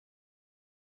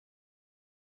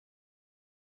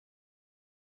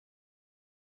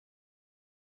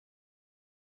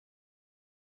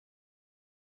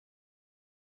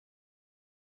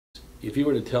If you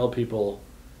were to tell people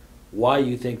why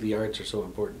you think the arts are so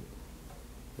important,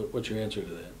 what's your answer to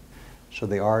that? So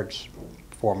the arts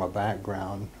form a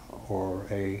background or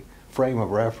a frame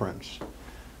of reference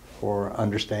for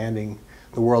understanding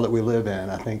the world that we live in.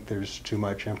 I think there's too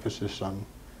much emphasis on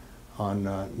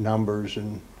numbers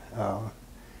and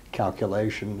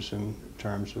calculations in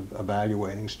terms of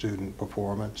evaluating student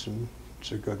performance, and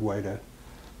it's a good way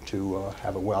to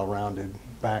have a well-rounded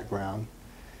background.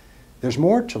 There's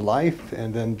more to life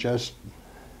than just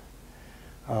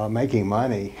making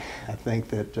money. I think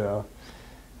that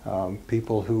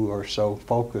people who are so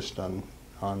focused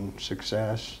on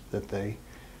success that they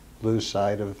lose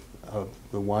sight of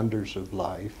the wonders of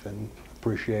life and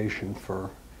appreciation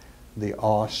for the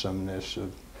awesomeness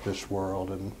of this world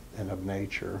and of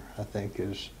nature, I think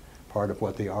is part of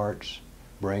what the arts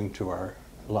bring to our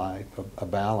life, a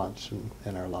balance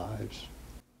in our lives.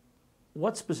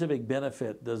 What specific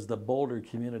benefit does the Boulder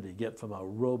community get from a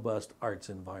robust arts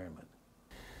environment?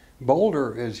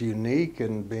 Boulder is unique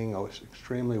in being an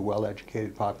extremely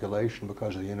well-educated population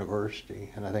because of the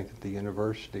university, and I think that the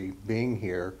university being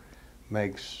here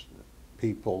makes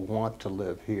people want to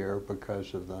live here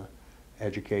because of the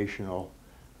educational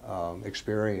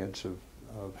experience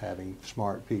of having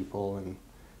smart people. And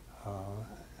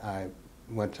I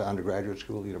went to undergraduate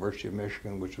school at the University of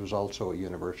Michigan, which was also a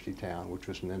university town, which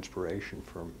was an inspiration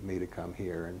for me to come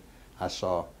here. And I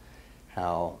saw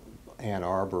how Ann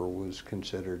Arbor was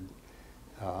considered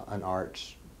an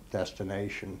arts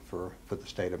destination for the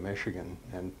state of Michigan,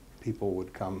 and people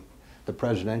would come. The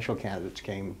presidential candidates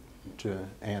came to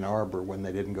Ann Arbor when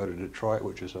they didn't go to Detroit,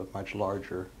 which is a much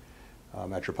larger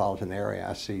metropolitan area.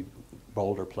 I see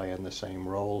Boulder playing the same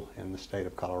role in the state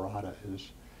of Colorado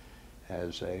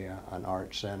as an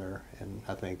art center, and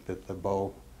I think that the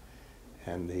Bow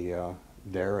and the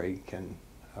Dairy can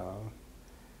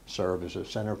serve as a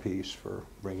centerpiece for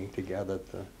bringing together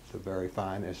the very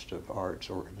finest of arts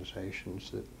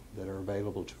organizations that are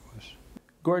available to us.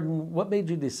 Gordon, what made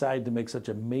you decide to make such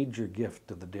a major gift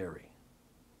to the Dairy?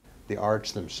 The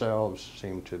arts themselves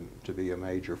seem to be a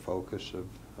major focus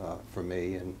for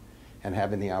me, and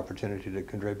having the opportunity to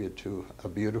contribute to a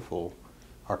beautiful,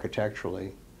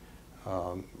 architecturally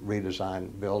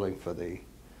redesigned building for the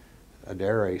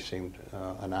Dairy seemed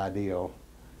an ideal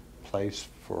place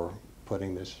for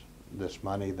putting this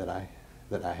money that I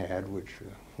had, which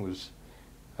was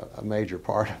a major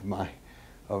part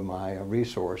of my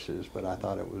resources. But I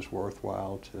thought it was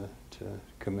worthwhile to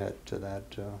commit to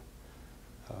that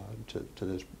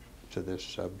to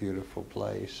this beautiful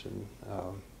place,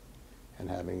 and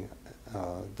having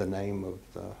the name of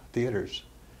the theaters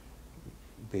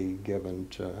be given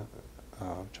to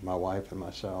my wife and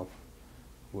myself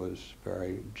was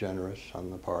very generous on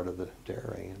the part of the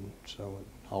Dairy, and so it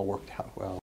all worked out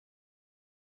well.